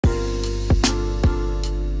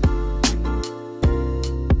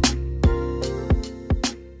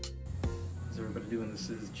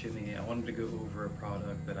to go over a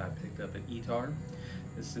product that I picked up at ETAR.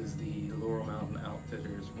 This is the Laurel Mountain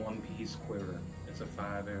Outfitters one-piece quiver. It's a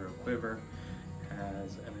 5-arrow quiver,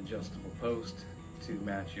 has an adjustable post to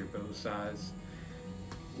match your bow size,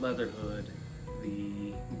 leather hood.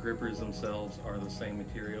 The grippers themselves are the same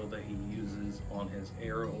material that he uses on his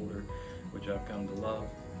arrow holder, which I've come to love.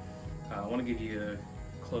 I want to give you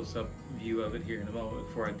a close-up view of it here in a moment.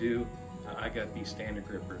 Before I do, I got these standard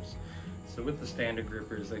grippers. So with the standard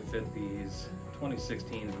grippers, they fit these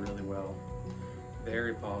 2016s really well.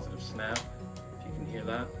 Very positive snap, if you can hear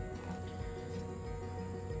that.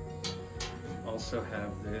 Also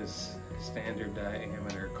have this standard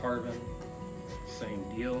diameter carbon, same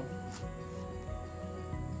deal.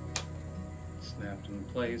 Snapped in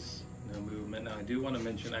place, no movement. Now I do want to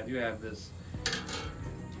mention, I do have this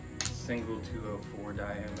single 204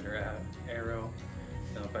 diameter arrow.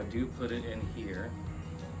 Now if I do put it in here,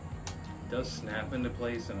 it does snap into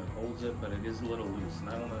place and it holds it, but it is a little loose. And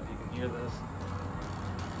I don't know if you can hear this,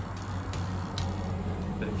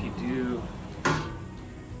 but if you do,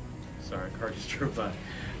 sorry, a car just drove by.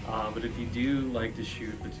 But if you do like to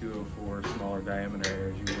shoot the 204 smaller diameter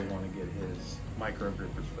arrows, you really want to get his micro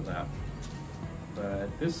grippers for that.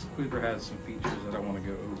 But this quiver has some features that I want to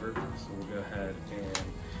go over, so we'll go ahead and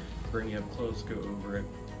bring you up close, go over it.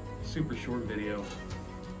 Super short video,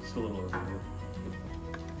 just a little overview.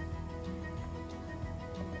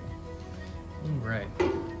 Alright,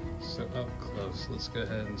 so up close, let's go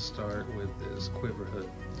ahead and start with this quiver hood.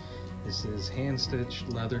 This is hand-stitched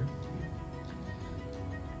leather,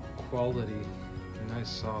 quality, nice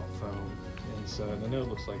soft foam inside. I know it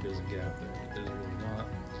looks like there's a gap there, but there's really not.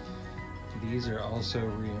 These are also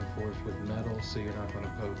reinforced with metal, so you're not going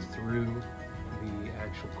to poke through the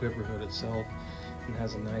actual quiver hood itself. It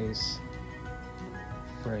has a nice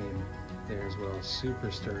frame there as well,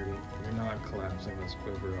 super sturdy. You're not collapsing this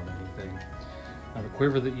quiver on anything. Now the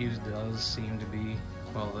quiver that used does seem to be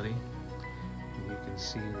quality. You can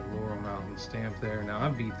see the Laurel Mountain stamp there. Now I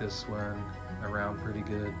beat this one around pretty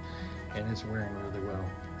good, and it's wearing really well.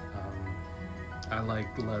 I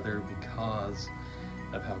like leather because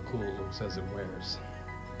of how cool it looks as it wears.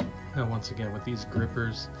 Now once again, with these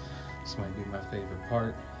grippers, this might be my favorite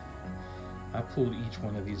part. I pulled each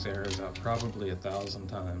one of these arrows out probably 1,000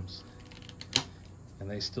 times,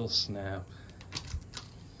 and they still snap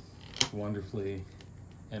wonderfully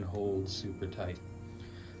and hold super tight.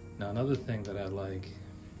 Now another thing that I like,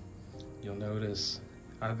 you'll notice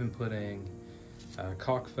I've been putting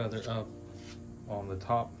cock feather up on the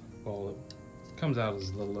top. Well, it comes out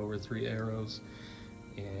as the lower 3 arrows,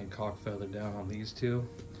 and cock feather down on these 2,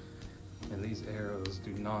 and these arrows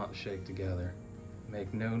do not shake together,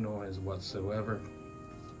 make no noise whatsoever.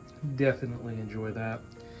 Definitely enjoy that.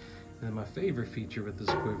 And then my favorite feature with this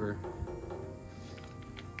quiver,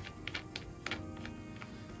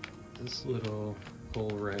 this little hole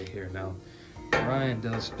right here. Now Ryan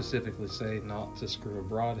does specifically say not to screw a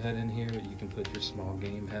broadhead in here, but you can put your small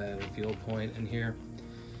game head or field point in here.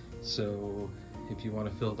 So if you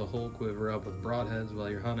want to fill the whole quiver up with broadheads while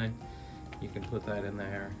you're hunting, you can put that in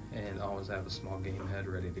there and always have a small game head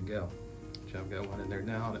ready to go. Which I've got one in there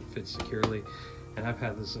now, and it fits securely. And I've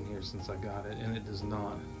had this in here since I got it, and it does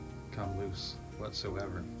not come loose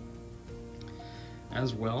whatsoever.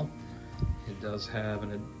 As well, it does have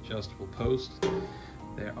an adjustable post.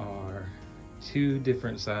 There are 2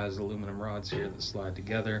 different size aluminum rods here that slide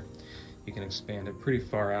together. You can expand it pretty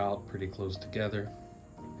far out, pretty close together.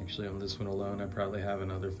 Actually, on this one alone, I probably have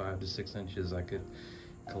another 5 to 6 inches I could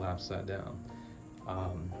collapse that down.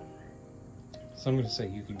 So I'm going to say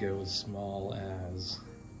you could go as small as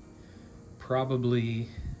probably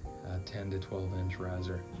a 10 to 12 inch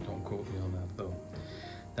riser. Don't quote me on that though.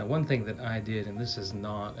 Now one thing that I did, and this is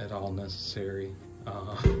not at all necessary,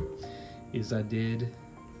 is I did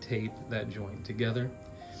tape that joint together.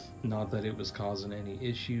 Not that it was causing any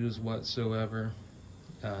issues whatsoever,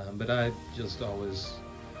 but I just always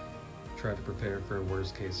try to prepare for a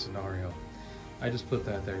worst case scenario. I just put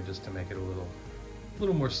that there just to make it a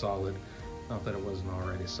little more solid. Not that it wasn't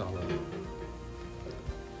already solid.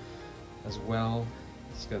 As well,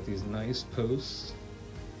 it's got these nice posts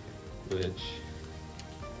which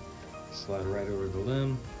slide right over the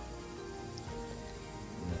limb.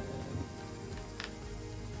 And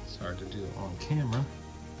it's hard to do on camera,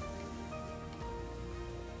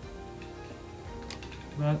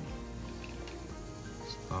 but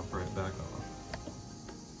just pop right back on.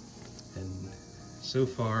 And so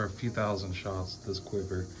far, a few thousand shots, this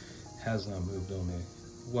quiver has not moved on me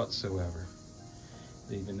whatsoever.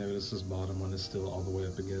 You even notice this bottom one is still all the way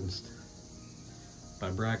up against my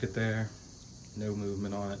bracket there. No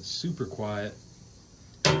movement on it, super quiet.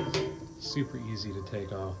 Super easy to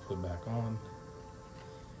take off, put back on.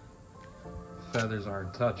 Feathers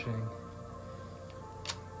aren't touching.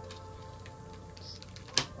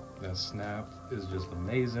 That snap is just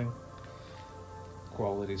amazing.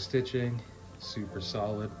 Quality stitching, super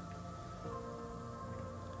solid.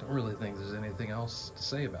 Don't really think there's anything else to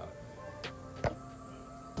say about it.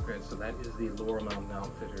 Okay, so that is the Laurel Mountain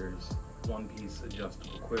Outfitters one-piece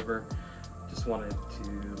adjustable quiver. Just wanted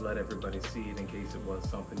to let everybody see it in case it was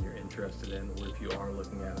something you're interested in, or if you are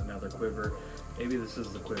looking at another quiver, maybe this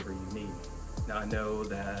is the quiver you need. Now I know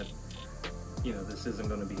that, you know, this isn't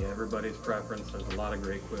going to be everybody's preference. There's a lot of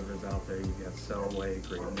great quivers out there. You got Sellaway,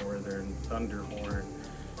 Great Northern, Thunderhorn,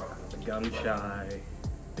 the Gun Shy,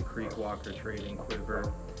 the Creek Walker Trading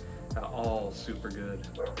Quiver, all super good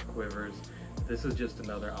quivers. This is just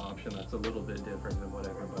another option that's a little bit different than what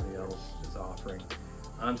everybody else is offering.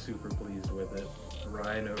 I'm super pleased with it.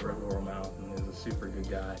 Ryan over at Laurel Mountain is a super good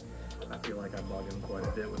guy. I feel like I bug him quite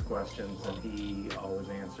a bit with questions, and he always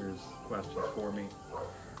answers questions for me.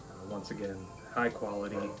 Once again, high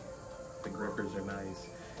quality, the grippers are nice.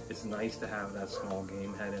 It's nice to have that small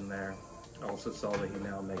game head in there. I also saw that he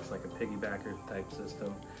now makes like a piggybacker type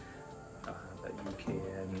system that you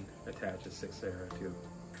can attach a 6th arrow to.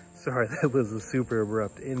 Sorry, that was a super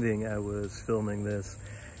abrupt ending. I was filming this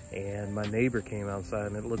and my neighbor came outside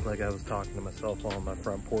and it looked like I was talking to myself on my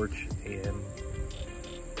front porch, and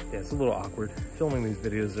yeah, it's a little awkward. Filming these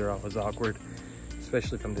videos are always awkward,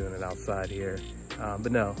 especially if I'm doing it outside here.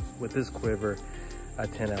 But no, with this quiver, I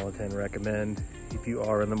 10 out of 10 recommend. If you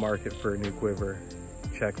are in the market for a new quiver,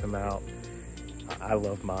 check them out. I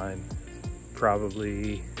love mine.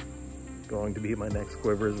 Probably going to be my next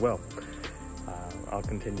quiver as well. I'll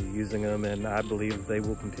continue using them, and I believe they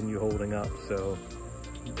will continue holding up. So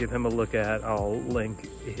give him a look at. I'll link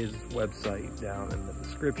his website down in the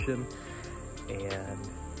description. And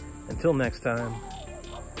until next time,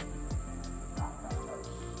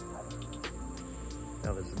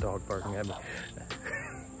 now there's a dog barking at me.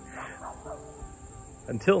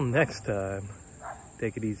 Until next time,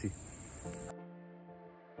 take it easy.